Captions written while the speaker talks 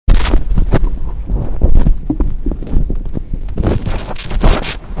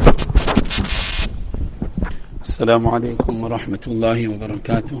السلام عليكم ورحمة الله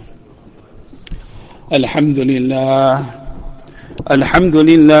وبركاته. الحمد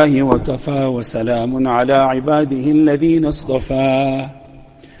لله وكفى وسلام على عباده الذين اصطفى.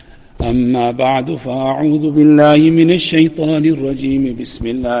 أما بعد فأعوذ بالله من الشيطان الرجيم. بسم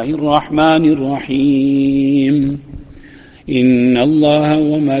الله الرحمن الرحيم. إن الله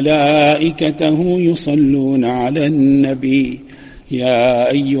وملائكته يصلون على النبي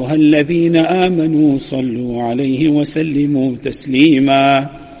يا أيها الذين آمنوا صلوا عليه وسلموا تسليما.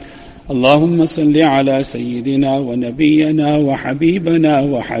 اللهم صل على سيدنا ونبينا وحبيبنا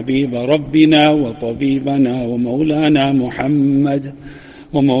وحبيب ربنا وطبيبنا ومولانا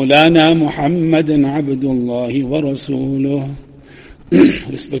محمد عبد الله ورسوله.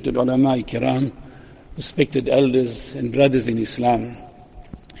 Respected ulama kiram, respected elders and brothers in Islam.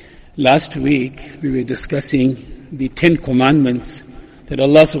 Last week we were discussing the 10 commandments that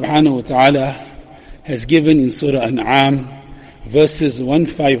Allah subhanahu wa ta'ala has given in Surah An'am, verses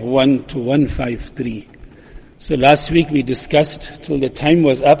 151 to 153. So last week we discussed, till the time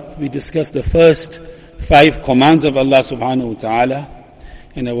was up, we discussed the first 5 commands of Allah subhanahu wa ta'ala.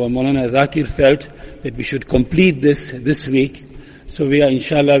 And our Maulana Zakir felt that we should complete this week. So we'll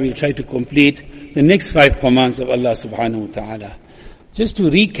try to complete the next 5 commands of Allah subhanahu wa ta'ala. Just to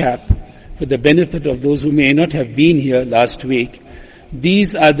recap, for the benefit of those who may not have been here last week,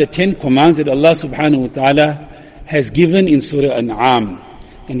 these are the 10 commands that Allah subhanahu wa ta'ala has given in Surah An'am.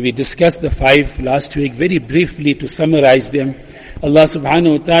 And we discussed the 5 last week very briefly to summarize them. Allah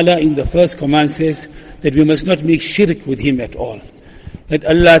subhanahu wa ta'ala in the first command says that we must not make shirk with Him at all. That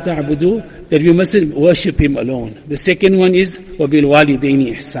Allah ta'budu, that we mustn't worship Him alone. The second one is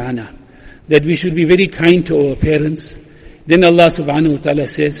وَبِالْوَالِدَيْنِ إِحْسَانًا, that we should be very kind to our parents. Then Allah subhanahu wa ta'ala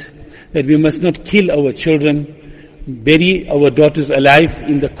says that we must not kill our children, bury our daughters alive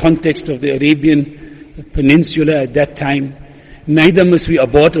in the context of the Arabian Peninsula at that time. Neither must we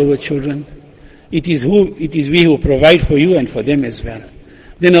abort our children. It is we who provide for you and for them as well.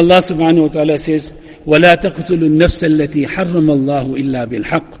 Then Allah subhanahu wa ta'ala says, وَلَا تَقْتُلُوا النَّفْسَ الَّتِي حَرَّمَ اللَّهُ إِلَّا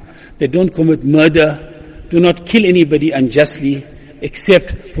بِالْحَقِّ, that don't commit murder, do not kill anybody unjustly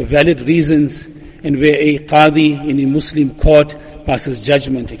except for valid reasons, and where a qadi in a Muslim court passes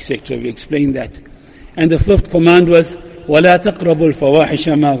judgment, etc. We explained that. And the 5th command was وَلَا تَقْرَبُوا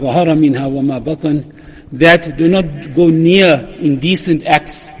الْفَوَاحِشَ مَا ظَهَرَ مِنْهَا وَمَا بَطَنَ, that do not go near indecent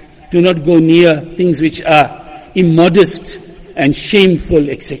acts, do not go near things which are immodest and shameful,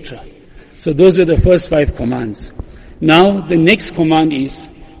 etc. So those were the first 5 commands. Now the next command is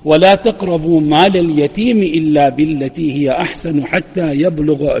وَلَا تَقْرَبُوا مَالَ الْيَتِيمِ إِلَّا بِالَّتِي هِيَ أَحْسَنُ حَتَّى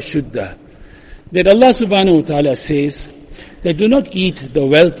يَبْلُغَ أَشُدَّهُ, that Allah subhanahu wa ta'ala says that do not eat the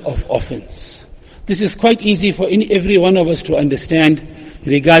wealth of orphans. This is quite easy for every one of us to understand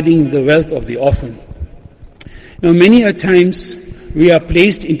regarding the wealth of the orphan. Now many a times we are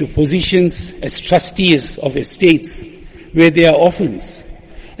placed into positions as trustees of estates where there are orphans.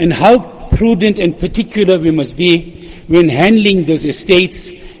 And how prudent and particular we must be when handling those estates.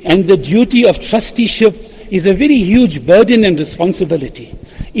 And the duty of trusteeship is a very huge burden and responsibility.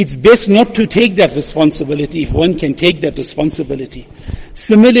 It's best not to take that responsibility if one can take that responsibility.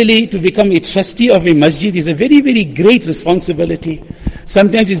 Similarly, to become a trustee of a masjid is a very, very great responsibility.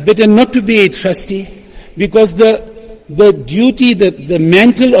 Sometimes it's better not to be a trustee because the duty, the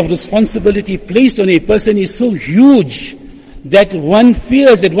mantle of responsibility placed on a person is so huge that one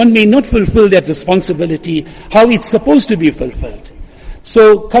fears that one may not fulfill that responsibility how it's supposed to be fulfilled.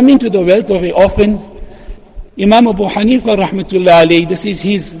 So coming to the wealth of an orphan, Imam Abu Hanifa rahmatullah alayhi, this is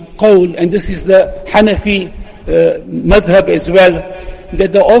his qawl, and this is the Hanafi madhab as well,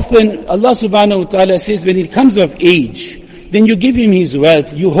 that the orphan, Allah subhanahu wa ta'ala says when it comes of age, then you give him his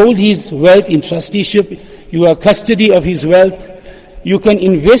wealth, you hold his wealth in trusteeship, you are custody of his wealth, you can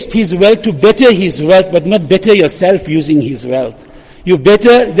invest his wealth to better his wealth, but not better yourself using his wealth. You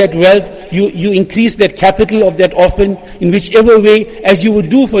better that wealth, you increase that capital of that orphan in whichever way as you would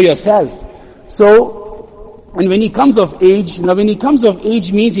do for yourself. So, and when he comes of age, now when he comes of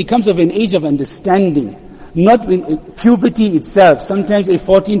age means he comes of an age of understanding, not in puberty itself. Sometimes a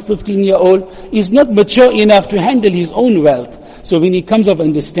 14, 15-year-old is not mature enough to handle his own wealth. So when he comes of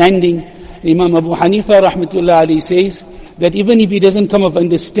understanding, Imam Abu Hanifa rahmatullah alayhi says that even if he doesn't come of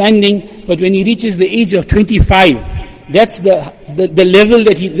understanding, but when he reaches the age of 25, that's the level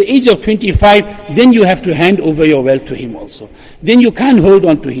that the age of 25, then you have to hand over your wealth to him also. Then you can't hold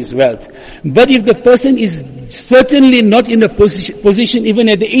on to his wealth. But if the person is certainly not in a position even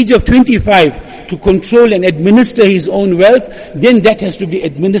at the age of 25 to control and administer his own wealth, then that has to be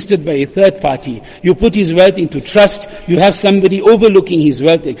administered by a third party. You put his wealth into trust, you have somebody overlooking his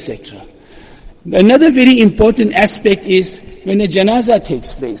wealth, etc. Another very important aspect is when a janazah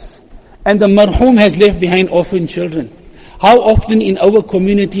takes place and the marhum has left behind orphan children. How often in our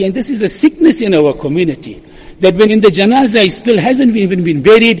community, and this is a sickness in our community, that when the janazah still hasn't even been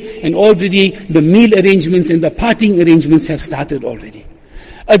buried and already the meal arrangements and the parting arrangements have started already.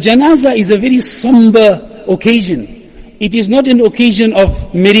 A janazah is a very somber occasion. It is not an occasion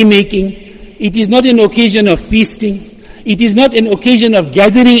of merrymaking. It is not an occasion of feasting. It is not an occasion of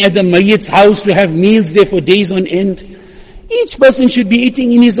gathering at the mayyit's house to have meals there for days on end. Each person should be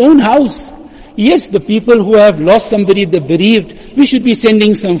eating in his own house. Yes, the people who have lost somebody, the bereaved, we should be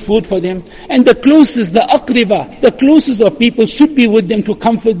sending some food for them. And the closest, the aqriba, the closest of people should be with them to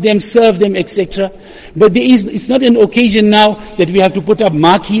comfort them, serve them, etc. But it's not an occasion now that we have to put up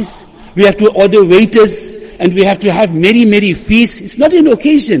marquees, we have to order waiters, and we have to have merry feasts. It's not an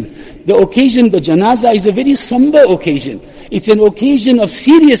occasion. The occasion, the janazah, is a very somber occasion. It's an occasion of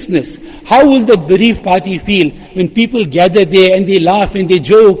seriousness. How will the bereaved party feel when people gather there and they laugh and they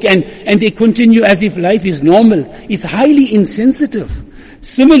joke and they continue as if life is normal? It's highly insensitive.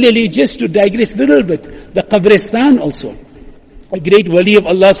 Similarly, just to digress a little bit, the qabristan also. A great wali of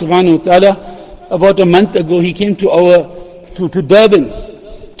Allah subhanahu wa ta'ala, about a month ago, he came to Durban,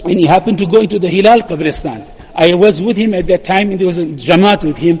 and he happened to go into the Hilal qabristan. I was with him at that time, and there was a jamaat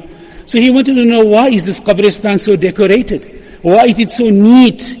with him. So he wanted to know, why is this qabristan so decorated? Why is it so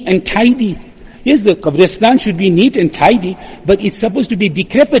neat and tidy? Yes, the qabristan should be neat and tidy, but it's supposed to be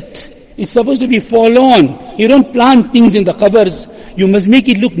decrepit. It's supposed to be forlorn. You don't plant things in the qabrs. You must make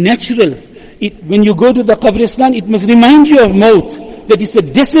it look natural. When you go to the qabristan, it must remind you of Maut, that it's a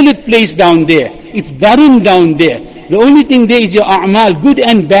desolate place down there. It's barren down there. The only thing there is your a'mal, good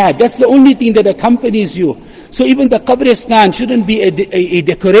and bad. That's the only thing that accompanies you. So even the qabristan shouldn't be a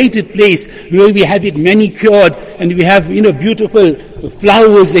decorated place where we have it manicured and we have, beautiful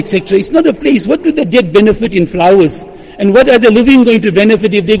flowers, etc. It's not a place. What do the dead benefit in flowers? And what are the living going to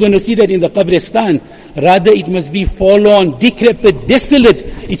benefit if they're going to see that in the qabristan? Rather, it must be forlorn, decrepit, desolate.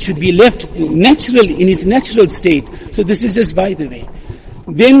 It should be left natural, in its natural state. So this is just by the way.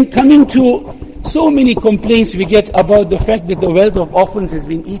 Then coming to so many complaints we get about the fact that the wealth of orphans has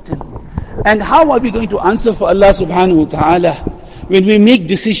been eaten. And how are we going to answer for Allah subhanahu wa ta'ala when we make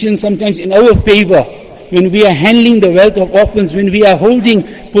decisions sometimes in our favor, when we are handling the wealth of orphans, when we are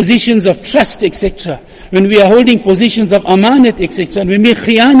holding positions of trust, etc., when we are holding positions of amanat, etc., and we make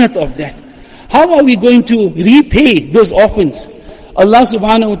khiyanat of that? How are we going to repay those orphans? Allah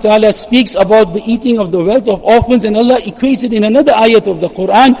subhanahu wa ta'ala speaks about the eating of the wealth of orphans, and Allah equates it in another ayat of the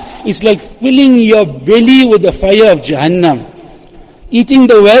Qur'an. It's like filling your belly with the fire of Jahannam. Eating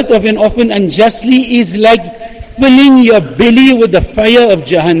the wealth of an orphan unjustly is like filling your belly with the fire of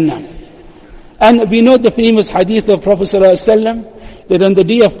Jahannam. And we know the famous hadith of Prophet ﷺ that on the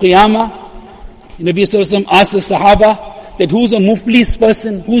day of Qiyamah, Nabi ﷺ asked the Sahaba that who's a muflis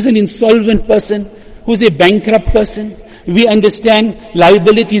person, who's an insolvent person, who's a bankrupt person. We understand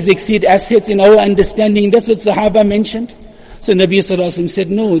liabilities exceed assets in our understanding. That's what Sahaba mentioned. So Nabi ﷺ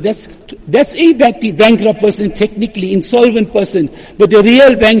said, no, that's a bankrupt person, technically, insolvent person. But the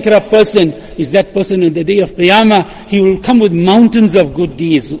real bankrupt person is that person on the day of Qiyamah. He will come with mountains of good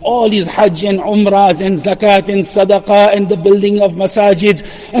deeds. All his hajj and umrahs and zakat and sadaqah and the building of masajids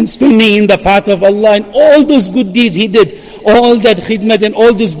and spending in the path of Allah and all those good deeds he did. All that khidmat and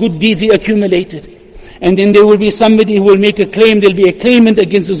all those good deeds he accumulated. And then there will be somebody who will make a claim. There will be a claimant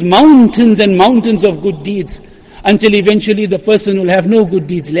against those mountains and mountains of good deeds, until eventually the person will have no good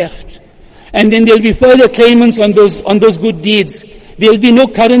deeds left. And then there will be further claimants on those good deeds. There will be no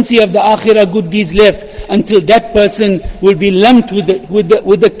currency of the akhirah good deeds left until that person will be lumped with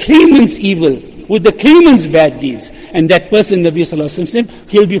the claimant's evil, with the claimant's bad deeds. And that person, Nabi sallallahu alaihi wasallam,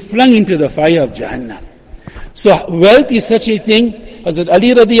 he'll be flung into the fire of Jahannam. So wealth is such a thing. Hazrat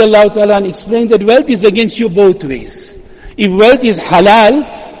Ali radiyallahu ta'ala explained that wealth is against you both ways. If wealth is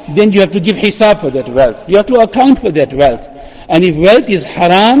halal, then you have to give hisab for that wealth. You have to account for that wealth. And if wealth is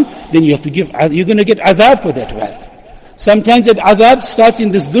haram, then you're going to get adhab for that wealth. Sometimes that adhab starts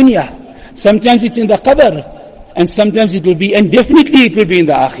in this dunya. Sometimes it's in the qabr. And sometimes it will be, and definitely it will be in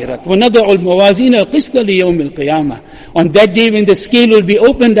the akhirat. وَنَضَعُ الْمَوَازِينَ الْقِسْطَ لِيَوْمِ الْقِيَامَةِ. On that day when the scale will be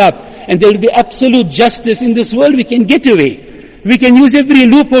opened up, and there will be absolute justice in this world, we can get away. We can use every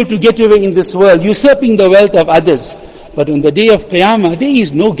loophole to get away in this world, usurping the wealth of others. But on the day of Qiyamah, there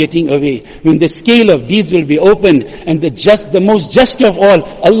is no getting away. When the scale of deeds will be opened, and the most just of all,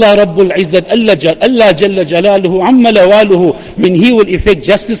 Allah Rabbul Izzat, Allah Jalla Jalaluhu, Amma Lawaluhu, when He will effect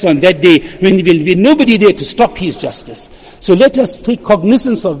justice on that day, when there will be nobody there to stop His justice. So let us take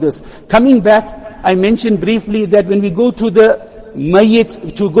cognizance of this. Coming back, I mentioned briefly that when we go to the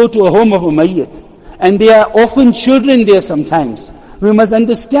mayyit, to go to a home of a mayyit, and there are orphan children there sometimes, we must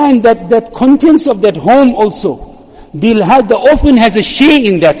understand that contents of that home also, the orphan has a share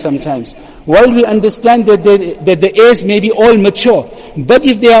in that sometimes. While we understand that the heirs may be all mature, but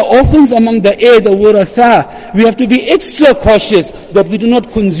if there are orphans among the heirs, the waratha, we have to be extra cautious that we do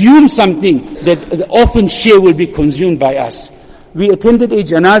not consume something that the orphan's share will be consumed by us. We attended a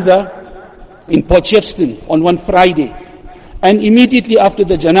janazah in Port Shepstone on one Friday, and immediately after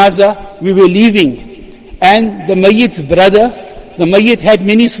the janazah, we were leaving, and the mayyit's brother, the mayyit had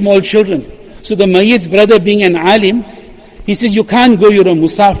many small children, so the mayyit's brother, being an alim, he says, you can't go, you're a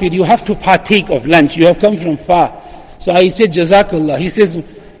musafir, you have to partake of lunch, you have come from far. So I said, Jazakallah. He says,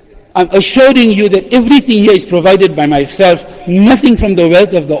 I'm assuring you that everything here is provided by myself, nothing from the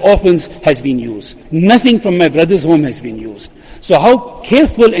wealth of the orphans has been used. Nothing from my brother's home has been used. So how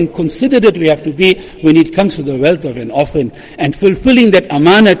careful and considerate we have to be when it comes to the wealth of an orphan, and fulfilling that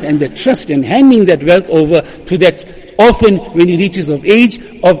amanat and that trust, and handing that wealth over to that orphan when he reaches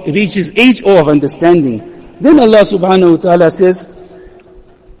age or of understanding. Then Allah subhanahu wa ta'ala says,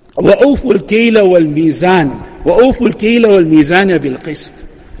 وَأَوْفُوا الْكَيْلَ وَالْمِيزَانَ وَأَوْفُوا الْكَيْلَ وَالْمِيزَانَ بِالْقِسْطِ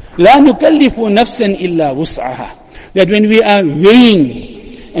لَا نُكَلِّفُ نَفْسًا إِلَّا وُسْعَهَا. That when we are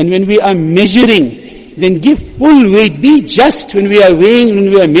weighing and when we are measuring, then give full weight. Be just when we are weighing,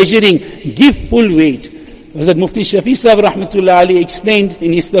 when we are measuring, give full weight. Hazrat Mufti Shafi Sahib Rahmatullah Ali explained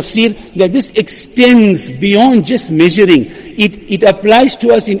in his tafsir that this extends beyond just measuring. It applies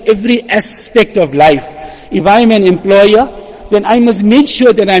to us in every aspect of life. If I am an employer, then I must make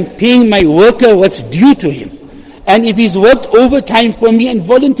sure that I'm paying my worker what's due to him. And if he's worked overtime for me and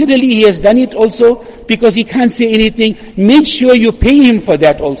voluntarily he has done it also because he can't say anything, make sure you pay him for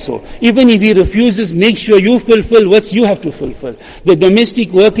that also. Even if he refuses, make sure you fulfill what you have to fulfill. The domestic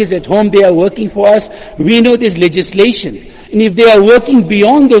workers at home, they are working for us. We know there's legislation. And if they are working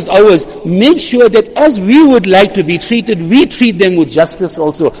beyond those hours, make sure that as we would like to be treated, we treat them with justice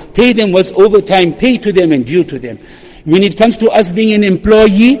also. Pay them what's overtime, pay to them and due to them. When it comes to us being an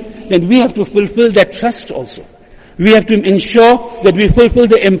employee, then we have to fulfill that trust also. We have to ensure that we fulfill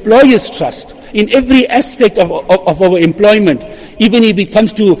the employer's trust in every aspect of our employment. Even if it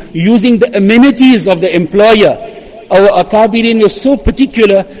comes to using the amenities of the employer. Our akabirin were so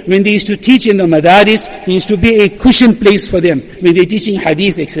particular when they used to teach in the madaris, there used to be a cushion place for them when they're teaching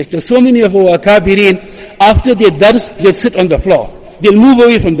hadith, etc. So many of our akabirin, after their dars, they'll sit on the floor. They'll move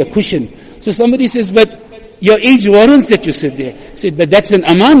away from the cushion. So somebody says, but your age warrants that you sit there. I said, but that's an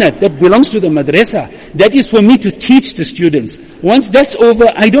amanat, that belongs to the madrasa. That is for me to teach the students. Once that's over,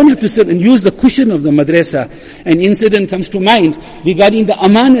 I don't have to sit and use the cushion of the madrasa. An incident comes to mind regarding the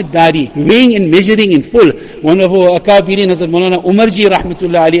amanat dari, weighing and measuring in full. One of our akabirin, Hazrat Maulana Umarji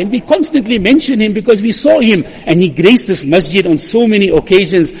Rahmatullah Ali, and we constantly mention him because we saw him and he graced this masjid on so many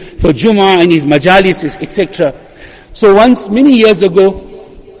occasions for Jummah and his majalis, etc. So once, many years ago,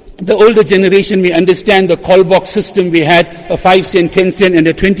 the older generation may understand the call box system we had, a 5 cent, 10 cent and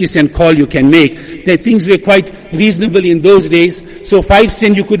a 20 cent call you can make. The things were quite reasonable in those days. So 5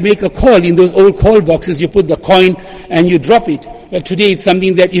 cent you could make a call in those old call boxes. You put the coin and you drop it. But today it's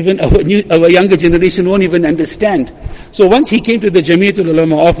something that even our younger generation won't even understand. So once he came to the Jamiatul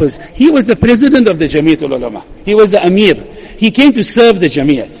Ulama office, he was the president of the Jamiatul Ulama. He was the Amir. He came to serve the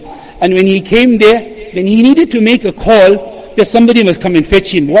Jamiat. And when he came there, then he needed to make a call that somebody must come and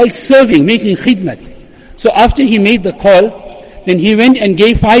fetch him while serving, making khidmat. So after he made the call, then he went and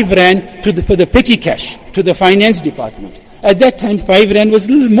gave 5 rand for the petty cash to the finance department. At that time, 5 rand was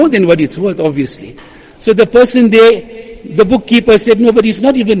a little more than what it's worth, obviously. So the person there, the bookkeeper said, no, but it's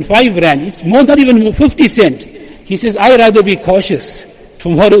not even 5 rand. It's more, not even 50 cent. He says, I'd rather be cautious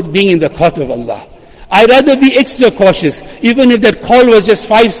tomorrow being in the court of Allah. I'd rather be extra cautious. Even if that call was just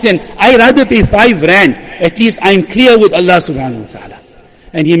 5 cent, I'd rather pay 5 rand. At least I'm clear with Allah subhanahu wa ta'ala.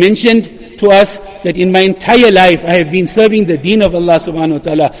 And he mentioned to us that in my entire life, I have been serving the deen of Allah subhanahu wa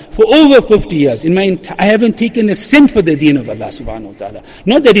ta'ala for over 50 years. I haven't taken a cent for the deen of Allah subhanahu wa ta'ala.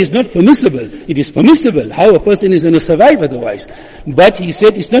 Not that it's not permissible. It is permissible. How a person is going to survive otherwise. But he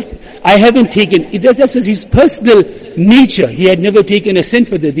said, I haven't taken, that's just his personal nature. He had never taken a cent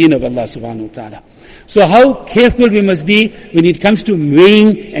for the deen of Allah subhanahu wa ta'ala. So how careful we must be when it comes to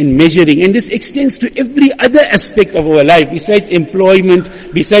weighing and measuring. And this extends to every other aspect of our life, besides employment,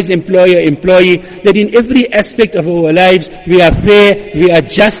 besides employer-employee, that in every aspect of our lives, we are fair, we are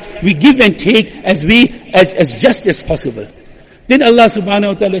just, we give and take as just as possible. Then Allah subhanahu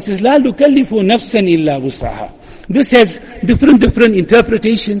wa ta'ala says, لَا نُكَلِّفُ نَفْسًا إِلَّا وُسْعَهَا. This has different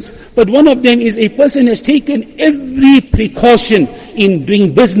interpretations, but one of them is a person has taken every precaution in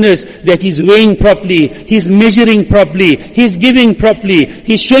doing business that he's weighing properly, he's measuring properly, he's giving properly,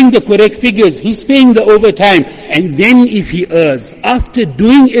 he's showing the correct figures, he's paying the overtime. And then if he errs, after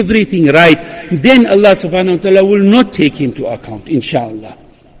doing everything right, then Allah subhanahu wa ta'ala will not take him to account, inshallah.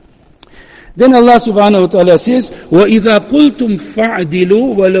 Then Allah subhanahu wa ta'ala says, وَإِذَا قُلْتُمْ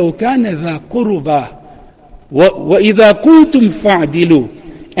فَعْدِلُوا وَلَوْ كَانَ ذَا قُرُبَى وَإِذَا قُلْتُمْ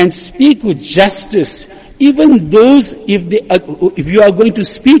فَعْدِلُوا, and speak with justice, even those, if you are going to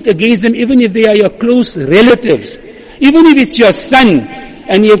speak against them, even if they are your close relatives, even if it's your son,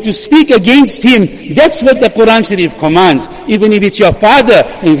 and you have to speak against him, that's what the Qur'an Sharif commands. Even if it's your father,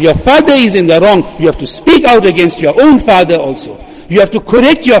 and if your father is in the wrong, you have to speak out against your own father also. You have to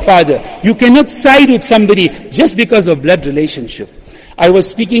correct your father. You cannot side with somebody just because of blood relationship. I was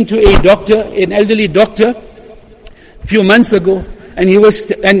speaking to a doctor, an elderly doctor, a few months ago, and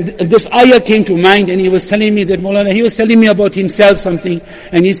this ayah came to mind, and he was telling me that, Maulana, he was telling me about himself something,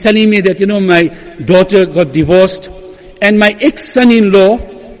 and he's telling me that, my daughter got divorced, and my ex-son-in-law,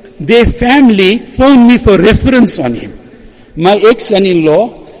 their family phoned me for reference on him. My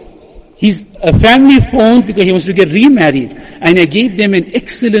ex-son-in-law, a family phoned because he wants to get remarried, and I gave them an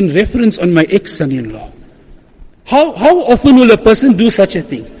excellent reference on my ex-son-in-law. How often will a person do such a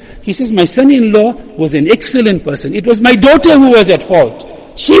thing? He says, my son-in-law was an excellent person. It was my daughter who was at fault.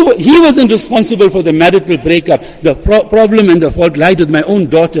 He wasn't responsible for the marital breakup. The problem and the fault lied with my own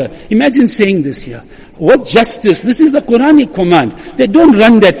daughter. Imagine saying this here. What justice? This is the Quranic command. They don't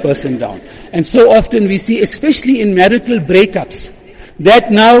run that person down. And so often we see, especially in marital breakups,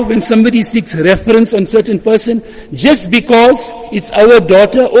 that now when somebody seeks reference on certain person, just because it's our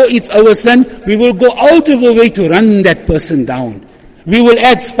daughter or it's our son, we will go out of our way to run that person down. We will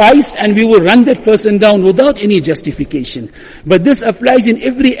add spice and we will run that person down without any justification. But this applies in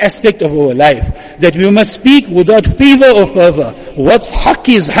every aspect of our life, that we must speak without favor or fervor. What's haq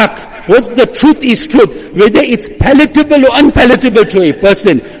is haq. What's the truth is truth. Whether it's palatable or unpalatable to a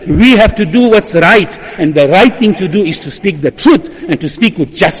person, we have to do what's right. And the right thing to do is to speak the truth and to speak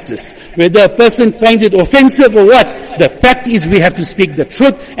with justice. Whether a person finds it offensive or what, the fact is we have to speak the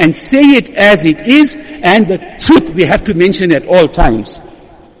truth and say it as it is, and the truth we have to mention at all times.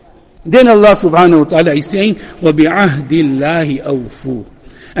 Then Allah subhanahu wa ta'ala is saying, وَبِعَهْدِ اللَّهِ أَوْفُوا,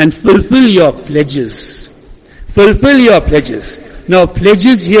 and fulfill your pledges. Fulfill your pledges. Now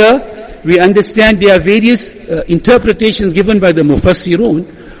pledges here, we understand there are various interpretations given by the Mufassirun.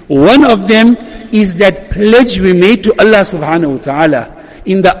 One of them is that pledge we made to Allah subhanahu wa ta'ala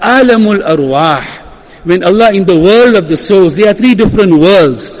in the Alamul Arwah. When Allah, in the world of the souls, there are 3 different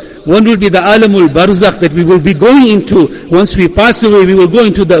worlds. One will be the Alamul Barzakh that we will be going into. Once we pass away, we will go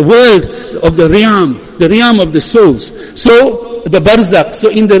into the world of the realm of the souls. So, the Barzakh. So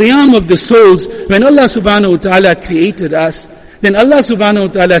in the realm of the souls, when Allah subhanahu wa ta'ala created us, then Allah subhanahu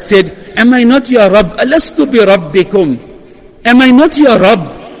wa ta'ala said, am I not your Rabb? Alastu bi Rabbikum? Am I not your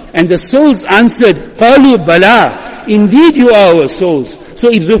Rabb? And the souls answered, Qalu Bala. Indeed you are our souls. So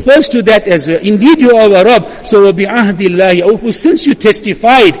it refers to that as, indeed you are our Rabb. So وَبِعَهْدِ اللَّهِ أَوْفُوا, since you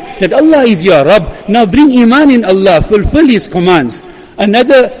testified that Allah is your Rabb, now bring iman in Allah, fulfill His commands.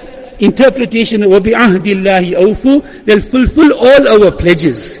 Another interpretation of وَبِعَهْدِ اللَّهِ أَوْفُوا, they'll fulfill all our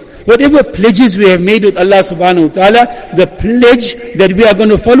pledges. Whatever pledges we have made with Allah subhanahu wa ta'ala, the pledge that we are going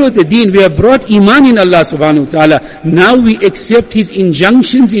to follow the deen, we have brought iman in Allah subhanahu wa ta'ala. Now we accept His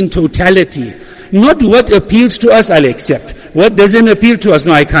injunctions in totality. Not what appeals to us, I'll accept. What doesn't appeal to us,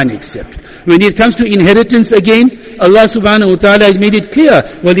 no, I can't accept. When it comes to inheritance again, Allah subhanahu wa ta'ala has made it clear,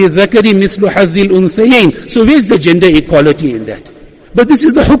 وَلِلذَّكَرِ مِثْلُ حَظِّ الْأُنْثَيَيْنِ. So where's the gender equality in that? But this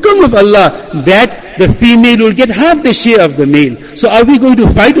is the hukam of Allah, that the female will get half the share of the male. So are we going to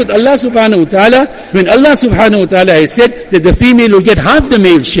fight with Allah subhanahu wa ta'ala when Allah subhanahu wa ta'ala has said that the female will get half the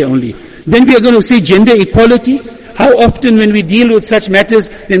male share only? Then we are going to say gender equality? How often when we deal with such matters,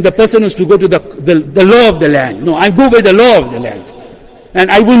 then the person has to go to the law of the land. No, I go by the law of the land. And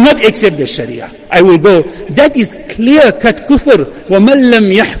I will not accept the Sharia. I will go. That is clear-cut kufr. وَمَنْ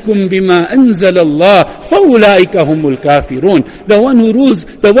لَمْ يَحْكُمْ بِمَا أَنزَلَ اللَّهِ فَأُولَٰئِكَ هُمُ الْكَافِرُونَ. The one who rules,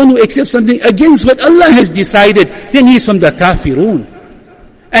 the one who accepts something against what Allah has decided, then he is from the kafirun.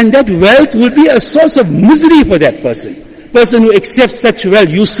 And that wealth will be a source of misery for that person. Person who accepts such wealth,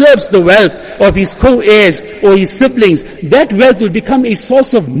 usurps the wealth of his co-heirs or his siblings, that wealth will become a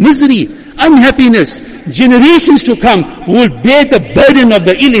source of misery, unhappiness. Generations to come will bear the burden of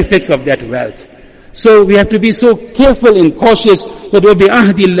the ill effects of that wealth. So we have to be so careful and cautious that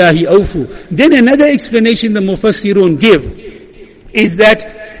وَبِعَهْدِ اللَّهِ أَوْفُوا. Then another explanation the Mufassirun give is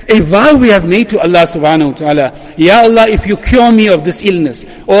that A vow we have made to Allah subhanahu wa ta'ala. Ya Allah, if you cure me of this illness,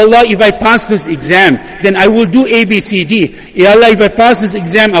 or Allah, if I pass this exam, then I will do A, B, C, D. Ya Allah, if I pass this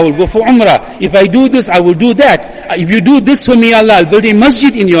exam, I will go for Umrah. If I do this, I will do that. If you do this for me, Allah, I'll build a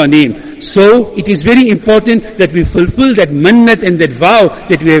masjid in your name. So, it is very important that we fulfill that mannat and that vow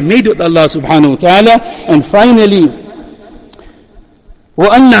that we have made with Allah subhanahu wa ta'ala. And finally,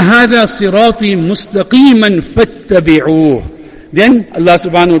 وَأَنَّ هَذَا صِرَاطِي مُسْتَقِيمًا فَاتَّبِعُوهُ. Then Allah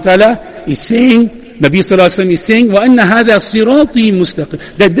subhanahu wa ta'ala is saying, Nabi sallallahu alaihi wasallam is saying, وَأَنَّ هَذَا صِرَاطِي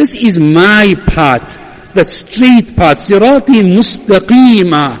مُسْتَقِيمًا, that this is my path, the straight path, صِرَاطِي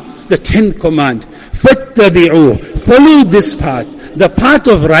مُسْتَقِيمًا, the 10th command. فَاتَّبِعُوهُ, follow this path, the path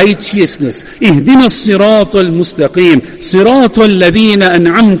of righteousness. اهدنا الصراط المستقيم صراط الذين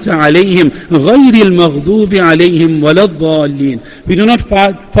أنعمت عليهم غير المغضوب عليهم ولا الضالين. We do not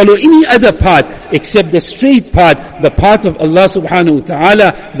follow any other path except the straight path, the path of Allah subhanahu wa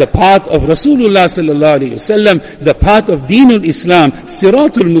ta'ala, the path of Rasulullah sallallahu alayhi wasallam, the path of Deenul Islam,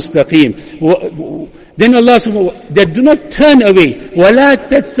 Siratul Mustaqim. Then Allah subhanahu wa ta'ala, that do not turn away. وَلَا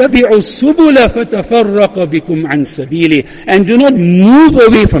تَتَّبِعُوا السُّبُلَ فَتَفَرَّقَ بِكُمْ عَنْ سَبِيلِهِ. And do not move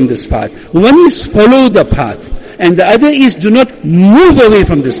away from this path. One is follow the path, and the other is do not move away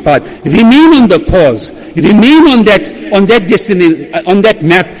from this path. Remain on the cause. Remain on that destiny, on that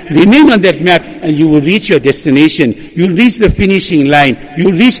map. Remain on that map, and you will reach your destination. You will reach the finishing line. You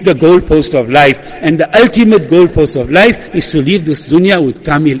will reach the goalpost of life. And the ultimate goalpost of life is to leave this dunya with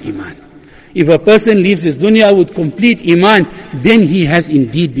kamil iman. If a person leaves this dunya with complete iman, then he has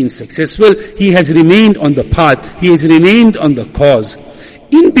indeed been successful. He has remained on the path. He has remained on the cause.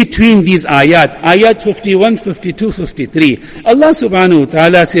 In between these ayat 51, 52, 53, Allah subhanahu wa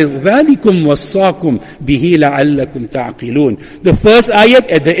ta'ala says, ذَلِكُمْ وَصَّاكُمْ بِهِ لَعَلَّكُمْ تَعْقِلُونَ. The first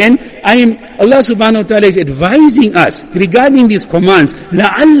ayat at the end, Allah subhanahu wa ta'ala is advising us regarding these commands,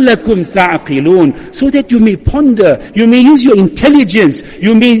 لَعَلَّكُمْ تَعْقِلُونَ, so that you may ponder, you may use your intelligence,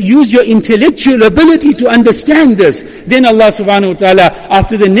 you may use your intellectual ability to understand this. Then Allah subhanahu wa ta'ala,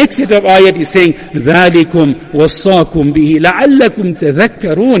 after the next set of ayat, is saying, ذَلِكُمْ وَصَّاكُمْ بِهِ لَعَلَّكُمْ تَذَكَّرُونَ.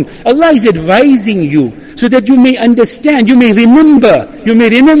 Allah is advising you so that you may understand, you may remember, you may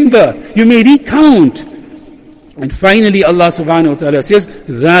recount. And finally Allah subhanahu wa ta'ala says,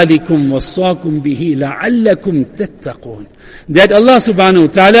 ذَلِكُمْ وَصَّاكُمْ بِهِ لَعَلَّكُمْ تَتَّقُونَ. That Allah subhanahu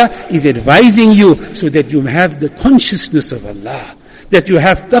wa ta'ala is advising you so that you have the consciousness of Allah. That you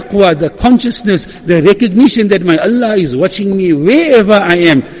have taqwa, the consciousness, the recognition that my Allah is watching me wherever I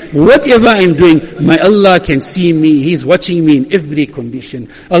am, whatever I am doing, my Allah can see me. He is watching me in every condition.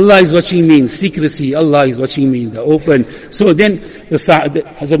 Allah is watching me in secrecy. Allah is watching me in the open. So then,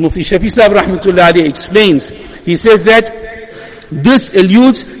 Hazrat Mufti Shafi Sahib Rahmatullah Alayhi explains, he says that this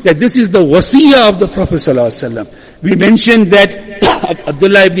alludes that this is the wasiyah of the Prophet sallallahu alaihi wasallam. We mentioned that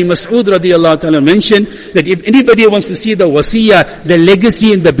Abdullah ibn Mas'ud radiyallahu ta'ala mentioned that if anybody wants to see the wasiyah, the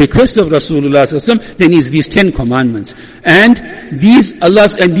legacy and the bequest of Rasulullah sallallahu alaihi wasallam, then it's these 10 commandments. And these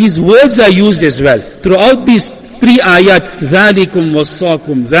words are used as well throughout these 3 ayat, ذَلِكُمْ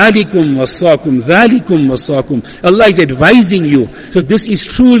وَصَّاكُمْ ذَلِكُمْ وَصَّاكُمْ ذَلِكُمْ وَصَّاكُمْ. Allah is advising you. So this is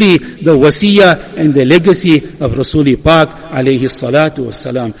truly the wasiyah and the legacy of Rasuli Pak alayhi salatu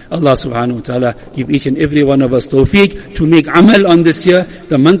wassalam. Allah subhanahu wa ta'ala give each and every one of us tawfiq to make amal on this year.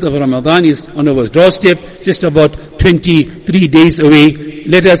 The month of Ramadan is on our doorstep, just about 23 days away.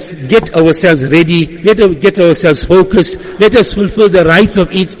 Let us get ourselves ready. Let us get ourselves focused. Let us fulfill the rights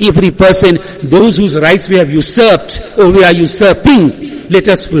of every person, those whose rights we have usurped or we are usurping. Let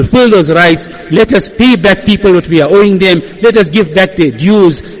us fulfill those rights. Let us pay back people what we are owing them. Let us give back their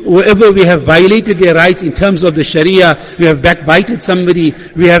dues. Wherever we have violated their rights in terms of the Sharia, we have backbited somebody,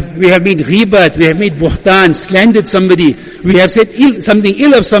 we have made ghibat, we have made buhtan, slandered somebody, we have said something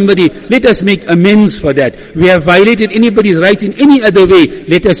ill of somebody, let us make amends for that. We have violated anybody's rights in any other way,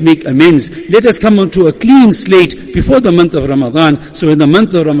 let us make amends. Let us come onto a clean slate before the month of Ramadan. So when the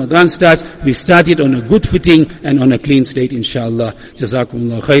month of Ramadan starts, we start it on a good footing and on a clean slate, inshallah.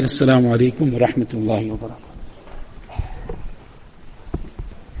 Jazakumullah khair. Assalamu alaikum wa rahmatullahi wa barakatuh.